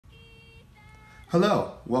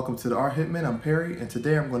Hello, welcome to the Art Hitman. I'm Perry, and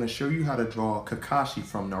today I'm going to show you how to draw Kakashi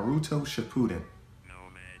from Naruto Shippuden.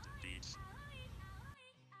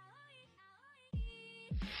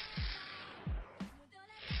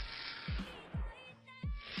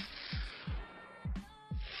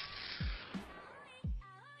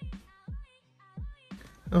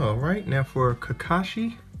 Alright, now for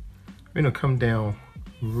Kakashi, we're going to come down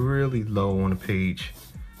really low on the page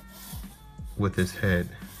with his head.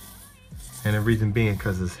 And the reason being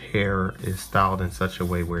because his hair is styled in such a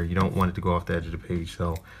way where you don't want it to go off the edge of the page.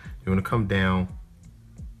 So you're going to come down,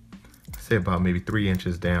 say about maybe 3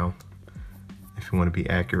 inches down, if you want to be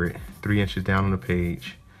accurate. 3 inches down on the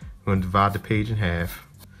page. You're going to divide the page in half.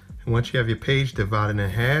 And once you have your page divided in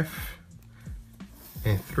half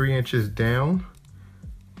and 3 inches down,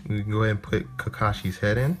 you can go ahead and put Kakashi's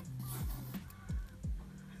head in.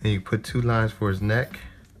 And you put 2 lines for his neck.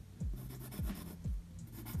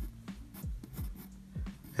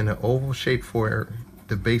 And an oval shape for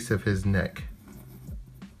the base of his neck,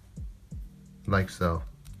 like so.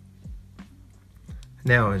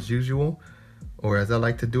 Now, as usual, or as I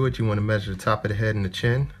like to do it, you want to measure the top of the head and the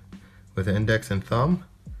chin with the index and thumb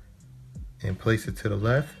and place it to the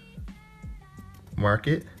left, mark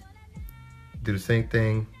it, do the same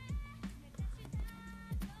thing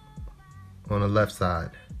on the left side.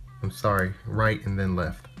 I'm sorry, right and then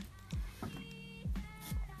left.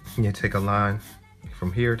 And you take a line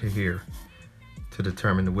from here to here to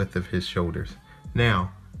determine the width of his shoulders.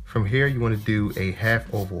 Now, from here you want to do a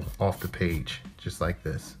half oval off the page, just like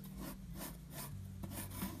this.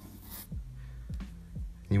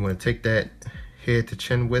 You want to take that head to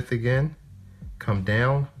chin width again, come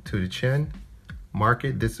down to the chin, mark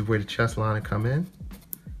it. This is where the chest line will come in,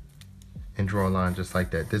 and draw a line just like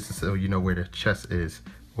that. This is so you know where the chest is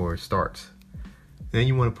or starts. Then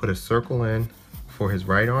you want to put a circle in for his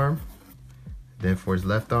right arm, then for his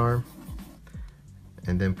left arm,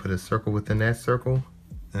 and then put a circle within that circle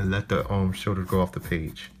and let the shoulder go off the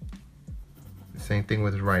page. Same thing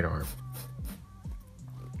with his right arm.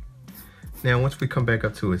 Now once we come back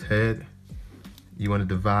up to his head, you want to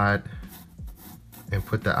divide and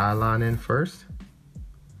put the eye line in first.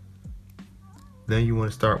 Then you want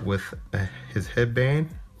to start with his headband,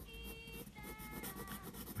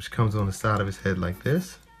 which comes on the side of his head like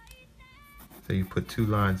this. So you put 2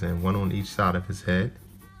 lines in, one on each side of his head.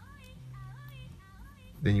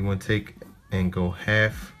 Then you want to take and go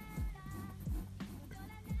half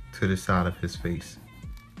to the side of his face.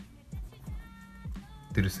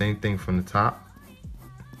 Do the same thing from the top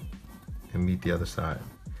and meet the other side.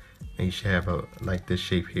 And you should have a like this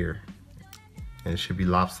shape here. And it should be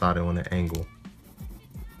lopsided on an angle.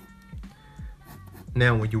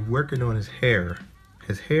 Now when you're working on his hair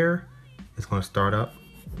is going to start up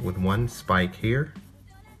with 1 spike here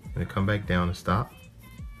and come back down and stop.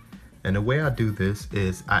 And the way I do this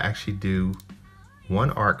is I actually do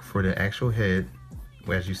 1 arc for the actual head.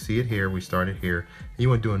 As you see it here, we started here. And you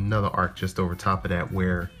want to do another arc just over top of that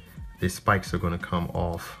where the spikes are going to come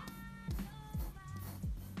off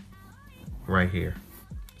right here.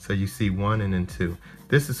 So you see 1 and then 2.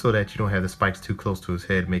 This is so that you don't have the spikes too close to his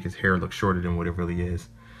head, make his hair look shorter than what it really is.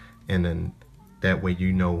 And then that way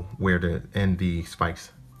you know where to end the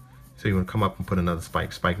spikes. So you want to come up and put another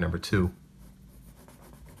spike, spike number 2.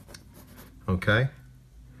 Okay.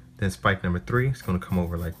 Then spike number 3 is going to come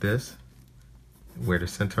over like this, where the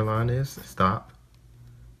center line is, stop.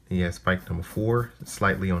 Then you have spike number 4,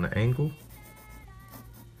 slightly on the angle.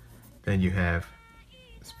 Then you have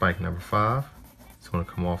spike number 5. It's going to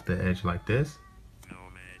come off the edge like this.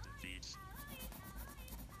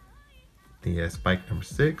 Then you have spike number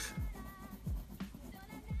 6.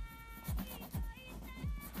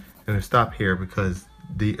 I'm gonna stop here because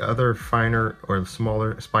the other finer or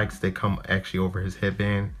smaller spikes, they come actually over his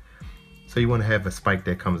headband. So you want to have a spike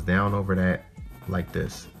that comes down over that like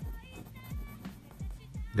this.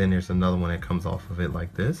 Then there's another one that comes off of it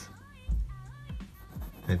like this.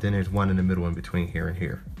 And then there's one in the middle in between here and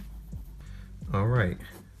here. Alright,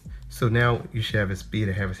 so now you should have his speed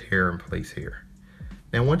to have his hair in place here.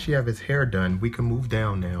 Now once you have his hair done, we can move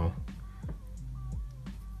down now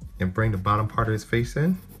and bring the bottom part of his face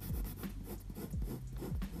in.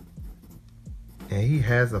 And he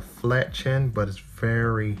has a flat chin, but it's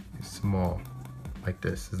very small, like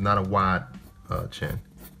this. It's not a wide chin.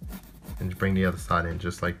 And just bring the other side in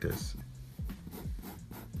just like this.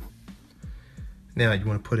 Now you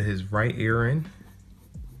want to put his right ear in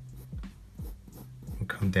and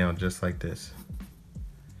come down just like this.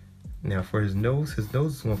 Now for his nose is going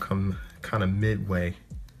to come kind of midway,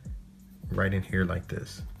 right in here like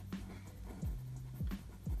this.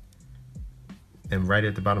 And right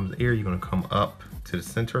at the bottom of the ear, you're gonna come up to the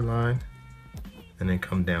center line and then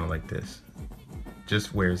come down like this,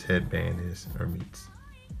 just where his headband is or meets.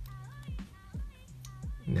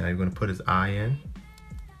 Now you're gonna put his eye in.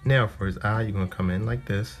 Now for his eye, you're gonna come in like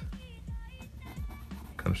this,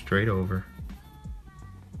 come straight over,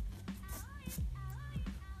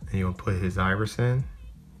 and you're gonna put his iris in,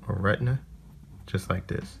 or retina, just like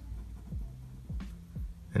this.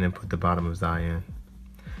 And then put the bottom of his eye in.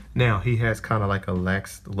 Now he has kind of like a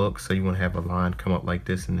lax look, so you wanna have a line come up like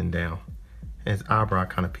this and then down. And his eyebrow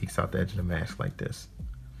kind of peeks out the edge of the mask like this.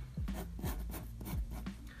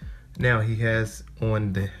 Now he has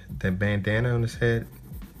on the bandana on his head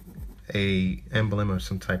a emblem or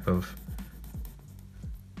some type of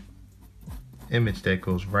image that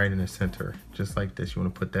goes right in the center, just like this. You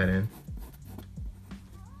want to put that in.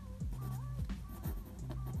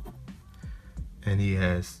 And he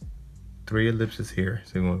has 3 ellipses here.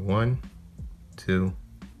 So you want 1, 2,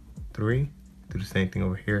 3. Do the same thing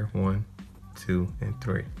over here. 1, 2, and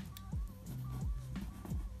 3.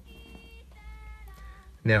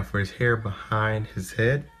 Now for his hair behind his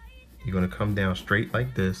head, you're going to come down straight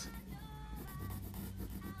like this,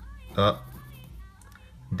 up,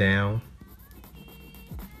 down,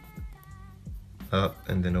 up,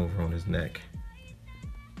 and then over on his neck.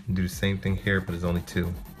 And do the same thing here, but it's only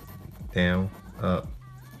 2. Down, up,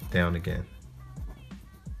 down again.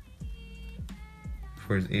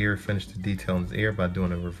 For his ear, finish the detail on his ear by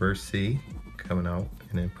doing a reverse C, coming out,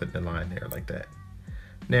 and then putting the line there like that.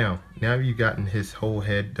 Now you've gotten his whole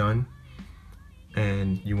head done,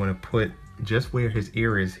 and you want to put just where his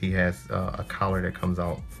ear is, he has a collar that comes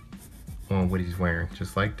out on what he's wearing,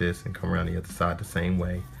 just like this, and come around the other side the same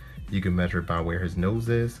way. You can measure it by where his nose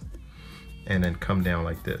is, and then come down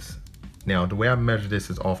like this. Now the way I measure this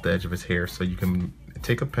is off the edge of his hair, so you can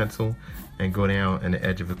take a pencil and go down, and the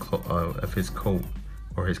edge of his coat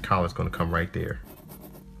or his collar is going to come right there.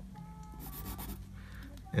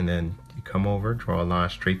 And then you come over, draw a line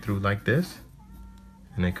straight through like this,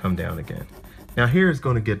 and then come down again. Now here is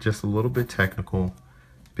going to get just a little bit technical,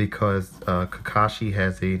 because Kakashi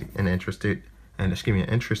has an interesting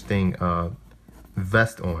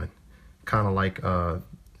vest on, kind of like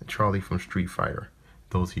Charlie from Street Fighter.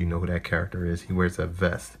 Those of you know who that character is. He wears a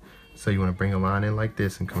vest. So you want to bring a line in like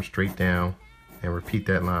this and come straight down and repeat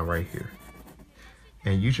that line right here.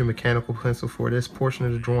 And use your mechanical pencil for this portion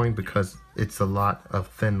of the drawing, because it's a lot of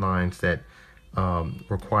thin lines that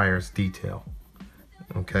requires detail.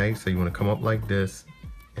 Okay, so you want to come up like this,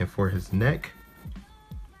 and for his neck,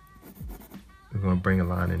 we're going to bring a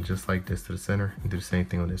line in just like this to the center, and do the same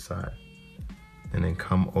thing on this side. And then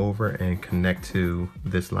come over and connect to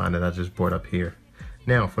this line that I just brought up here.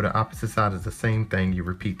 Now for the opposite side is the same thing. You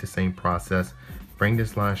repeat the same process. Bring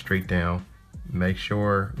this line straight down. Make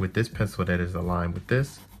sure with this pencil that is aligned with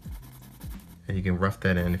this, and you can rough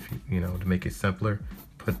that in if you know, to make it simpler.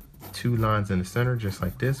 Put 2 lines in the center just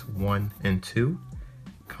like this, 1 and 2.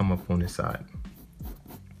 Come up on this side.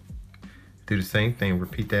 Do the same thing,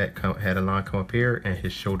 repeat that. Had a line come up here, and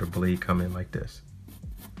his shoulder blade come in like this.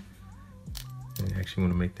 And actually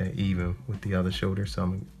want to make that even with the other shoulder, so I'm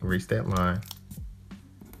going to erase that line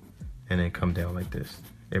and then come down like this.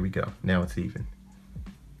 There we go. Now it's even.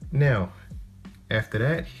 Now after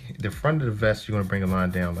that, the front of the vest, you're going to bring a line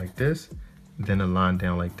down like this, then a line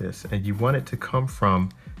down like this, and you want it to come from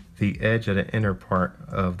the edge of the inner part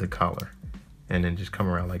of the collar, and then just come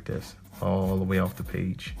around like this all the way off the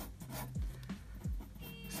page.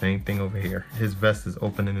 Same thing over here. His vest is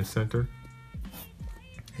open in the center.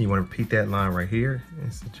 You want to repeat that line right here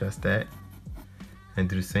and suggest that, and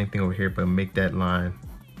do the same thing over here, but make that line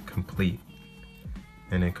complete,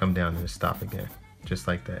 and then come down and stop again, just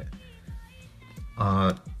like that.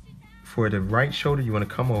 For the right shoulder, you want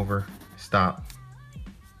to come over, stop,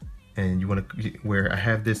 and you want to, where I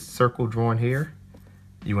have this circle drawn here,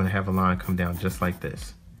 you want to have a line come down just like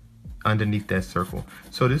this underneath that circle.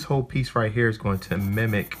 So this whole piece right here is going to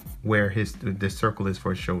mimic where this circle is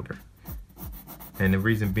for his shoulder. And the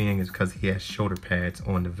reason being is because he has shoulder pads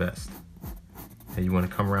on the vest. And you want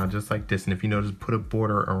to come around just like this. And if you notice, put a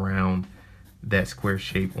border around that square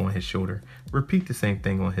shape on his shoulder. Repeat the same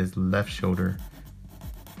thing on his left shoulder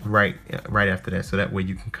right after that. So that way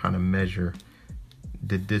you can kind of measure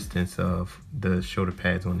the distance of the shoulder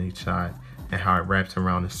pads on each side and how it wraps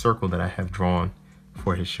around the circle that I have drawn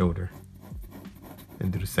for his shoulder.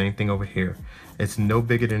 And do the same thing over here. It's no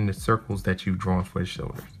bigger than the circles that you've drawn for his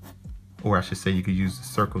shoulders. Or I should say, you could use the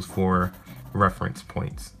circles for reference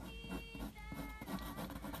points.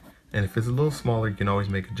 And if it's a little smaller, you can always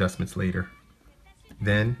make adjustments later.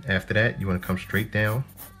 Then after that, you want to come straight down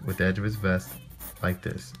with the edge of his vest like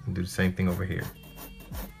this, and do the same thing over here.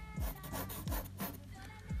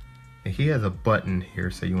 And he has a button here,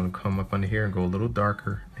 so you want to come up under here and go a little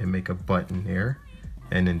darker and make a button there,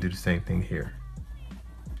 and then do the same thing here.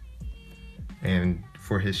 And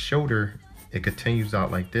for his shoulder, it continues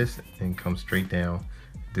out like this and comes straight down.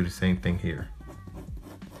 Do the same thing here.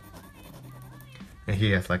 And he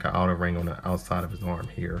has like an outer ring on the outside of his arm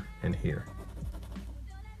here and here.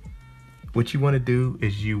 What you want to do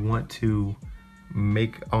is you want to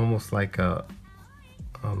make almost like a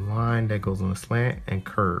line that goes on a slant and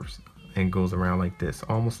curves and goes around like this,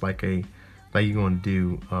 almost like you're going to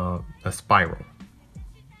do a spiral,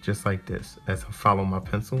 just like this. As I follow my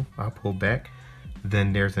pencil, I pull back,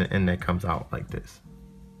 then there's an end that comes out like this,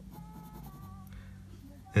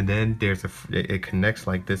 and then it connects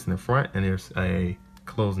like this in the front, and there's a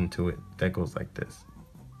closing to it that goes like this,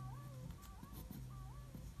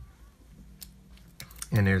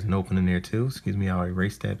 and there's an opening there too. Excuse me, I'll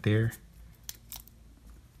erase that there.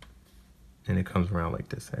 And it comes around like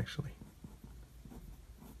this actually.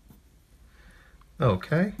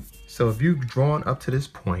 Okay, so if you've drawn up to this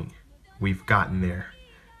point, we've gotten there.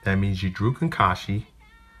 That means you drew Kakashi,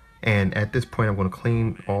 and at this point I'm going to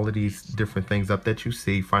clean all of these different things up that you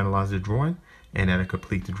see, finalize the drawing, and that'll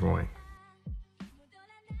complete the drawing.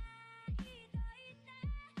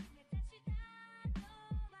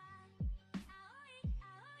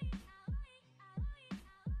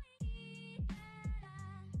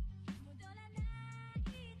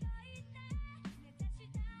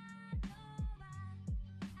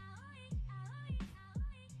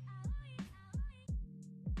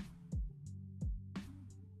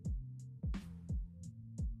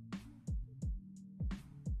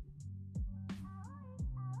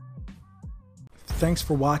 Thanks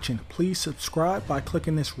for watching. Please subscribe by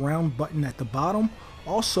clicking this round button at the bottom.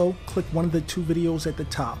 Also, click one of the 2 videos at the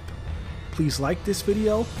top. Please like this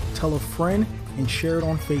video, tell a friend, and share it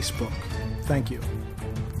on Facebook. Thank you.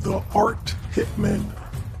 The Art Hitman.